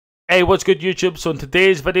Hey, what's good YouTube? So in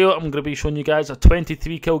today's video, I'm going to be showing you guys a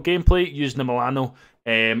 23 kill gameplay using the MILANO.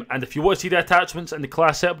 And if you want to see the attachments and the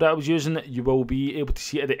class setup that I was using, you will be able to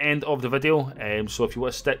see it at the end of the video. So if you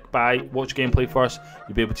want to stick by, watch gameplay first,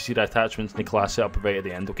 you'll be able to see the attachments and the class setup right at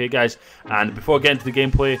the end, okay guys? And before I get into the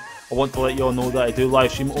gameplay, I want to let you all know that I do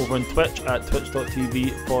live stream over on Twitch at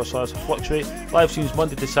twitch.tv/Fluxury. Live streams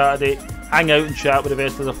Monday to Saturday, hang out and chat with the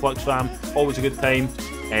rest of the Flux fam, always a good time.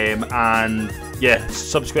 And yeah,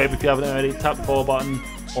 subscribe if you haven't already, tap the follow button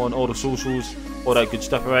on all the socials, all that good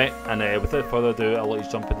stuff, alright? And without further ado, I'll let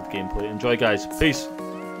you jump into the gameplay. Enjoy guys, peace!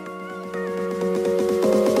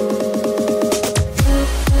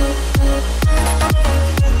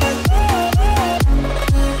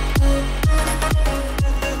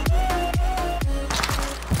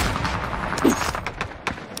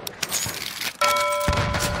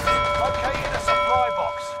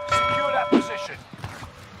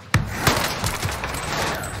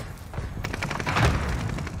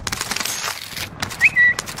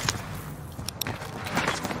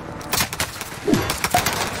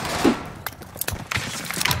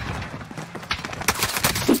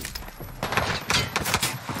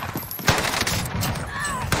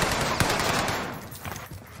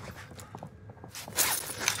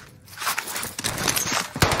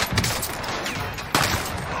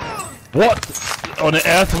 What on the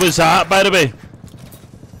earth was that, by the way?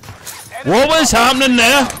 What was happening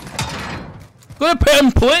there? Gonna put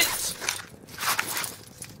in plates?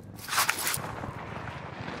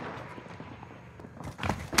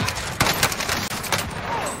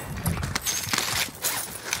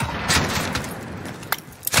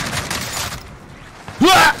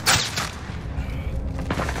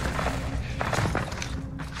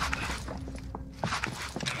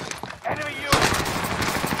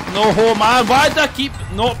 No, man, why do I keep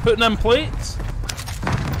not putting in plates?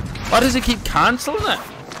 Why does it keep cancelling it?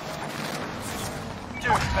 Do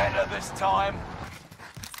better this time.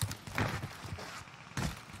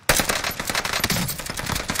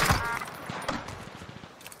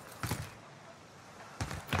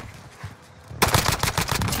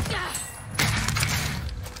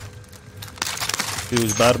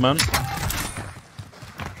 Feels bad, man.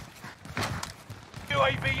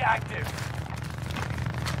 UAV active.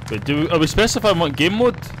 Wait, are we specifying what game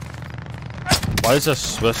mode? Why is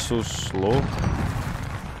this Swiss so slow?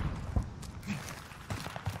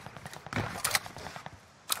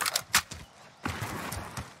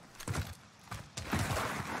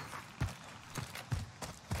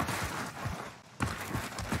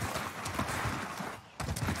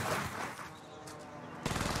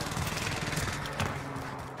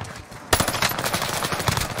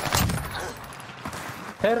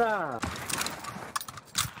 Terra!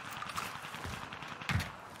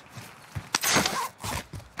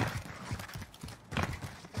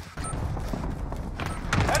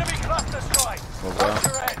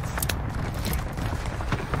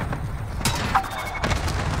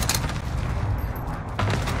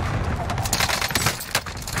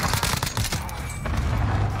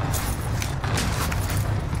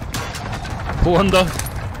 Pull under.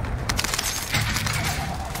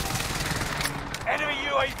 Enemy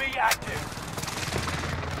UAV active.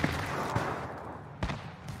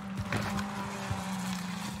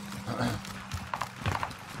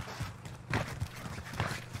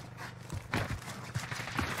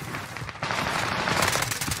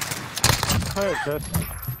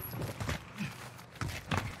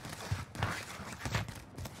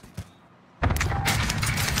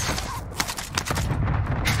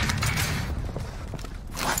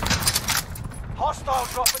 Hostile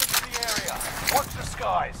dropping into the area. Watch the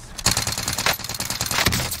skies.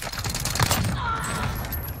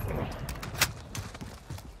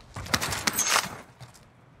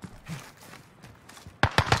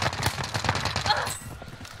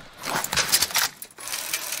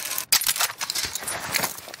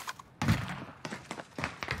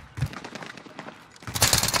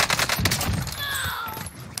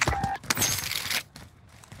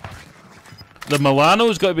 The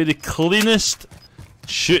MILANO's got to be the cleanest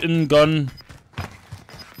shooting gun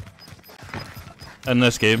in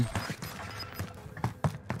this game.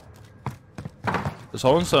 It's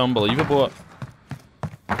honestly unbelievable.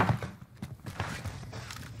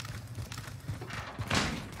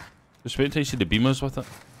 Just wait till you see the beamers with it.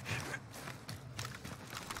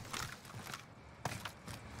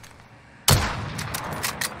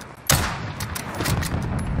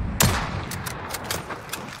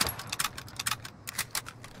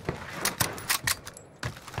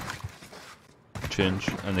 Change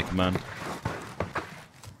and the command.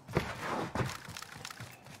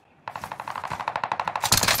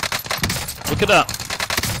 Look at that.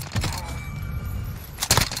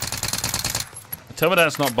 Tell me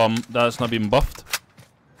that's not been buffed.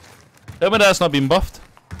 Tell me that's not been buffed.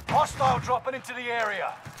 Hostile dropping into the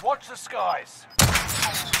area. Watch the skies.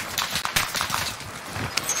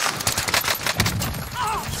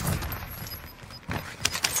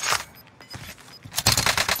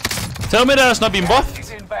 Tell me that's not been buffed.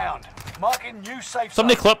 He's inbound. Marking new safe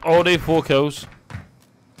Somebody zone. clip all day 4 kills.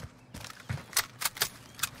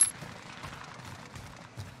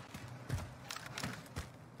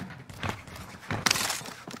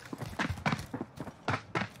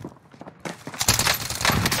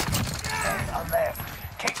 On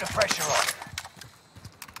left. Keep the pressure on.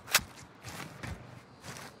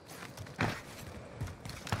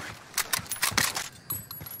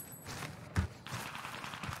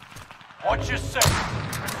 Watch your set.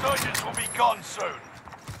 Resurgence will be gone soon.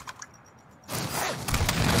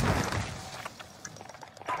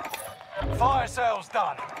 Fire sales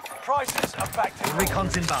done. Prices are back to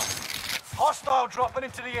Recon's inbound. hostile dropping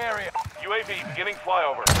into the area. UAV beginning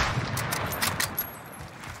flyover.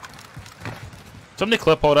 Somebody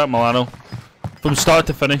clip all that Milano. From start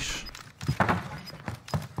to finish.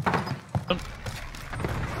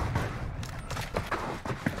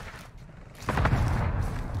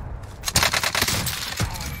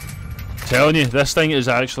 Telling you, this thing is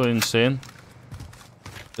actually insane.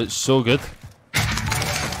 It's so good.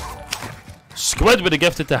 Squid would have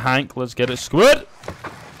gifted to Hank. Let's get it, Squid!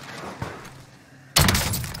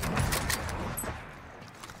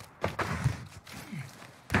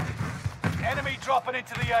 Enemy dropping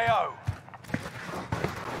into the AO.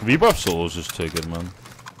 Rebirth solos is too good, man.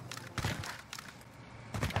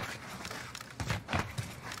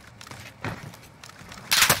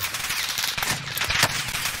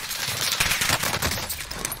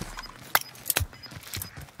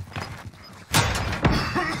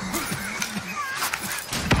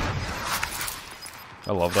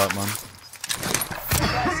 I love that, man.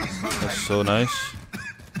 That's so nice.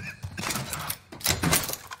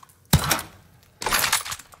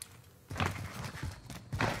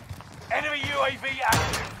 Enemy UAV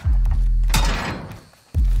active.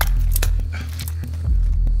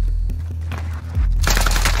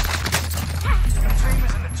 Your team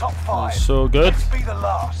is in the top 5. So good. Let's be the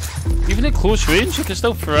last. Even at close range, you can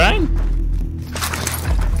still fry.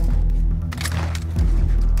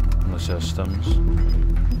 Unless he has stims.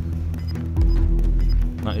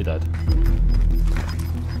 Not he did.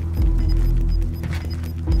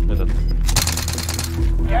 He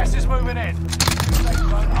didn't. Gas is moving in. Safe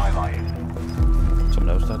zone highlighted. Someone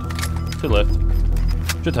else did. To the left.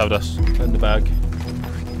 Should have this in the bag.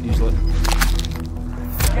 Easily.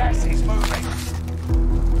 Gas is moving.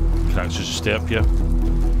 Can actually just stay up here.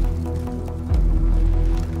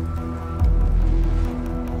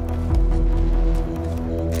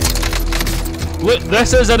 Look,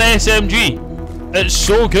 this is an SMG. It's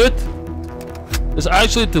so good. It's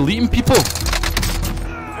actually deleting people.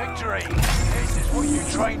 Victory. This is what you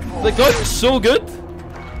trained for. The gun's so good.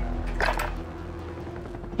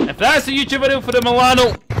 If that's the YouTube video for the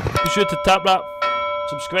Milano, be sure to tap that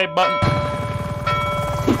subscribe button.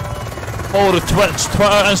 Follow the Twitch,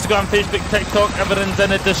 Twitter, Instagram, Facebook, TikTok, everything's in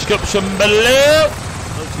the description below.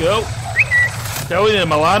 Let's go. Telling you,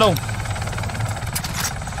 Milano.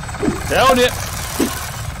 Telling you.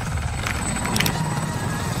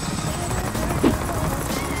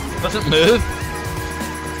 Doesn't move.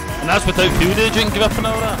 And that's without field agent give up and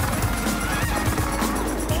all that.